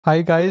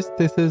Hi guys,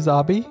 this is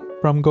Abhi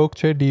from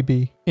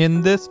Gokcedb.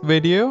 In this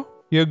video,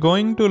 you're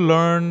going to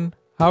learn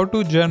how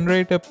to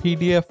generate a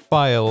PDF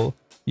file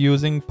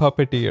using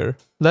Puppeteer.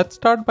 Let's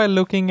start by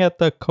looking at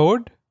the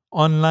code.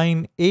 On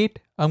line 8,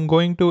 I'm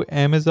going to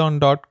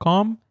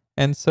amazon.com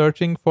and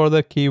searching for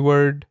the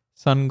keyword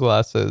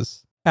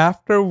sunglasses.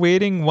 After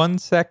waiting 1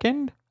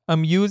 second,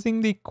 I'm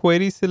using the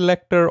query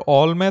selector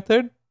all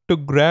method to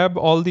grab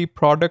all the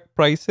product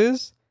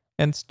prices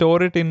and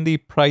store it in the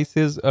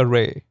prices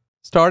array.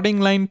 Starting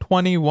line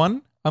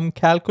 21, I'm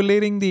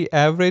calculating the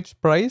average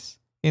price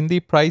in the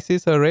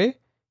prices array,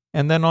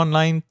 and then on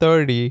line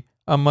 30,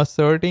 I'm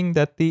asserting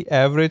that the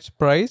average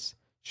price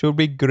should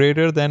be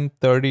greater than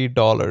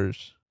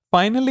 $30.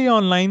 Finally,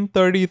 on line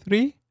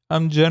 33,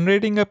 I'm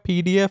generating a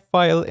PDF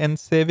file and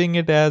saving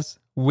it as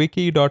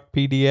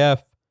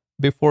wiki.pdf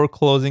before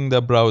closing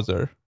the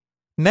browser.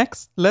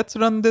 Next, let's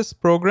run this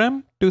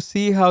program to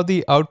see how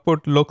the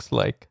output looks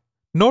like.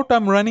 Note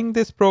I'm running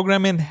this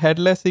program in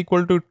headless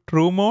equal to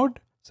true mode,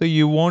 so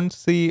you won't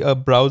see a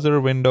browser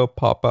window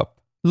pop up.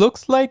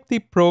 Looks like the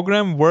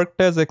program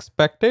worked as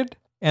expected,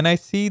 and I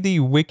see the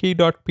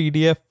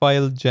wiki.pdf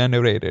file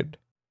generated.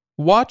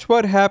 Watch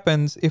what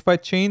happens if I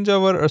change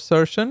our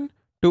assertion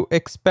to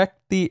expect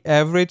the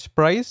average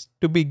price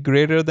to be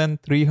greater than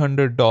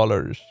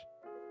 $300.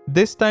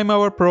 This time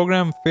our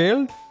program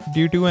failed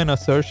due to an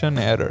assertion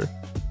error.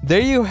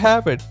 There you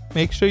have it.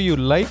 Make sure you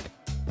like,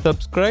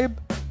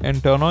 subscribe,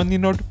 and turn on the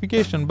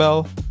notification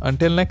bell.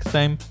 Until next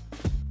time.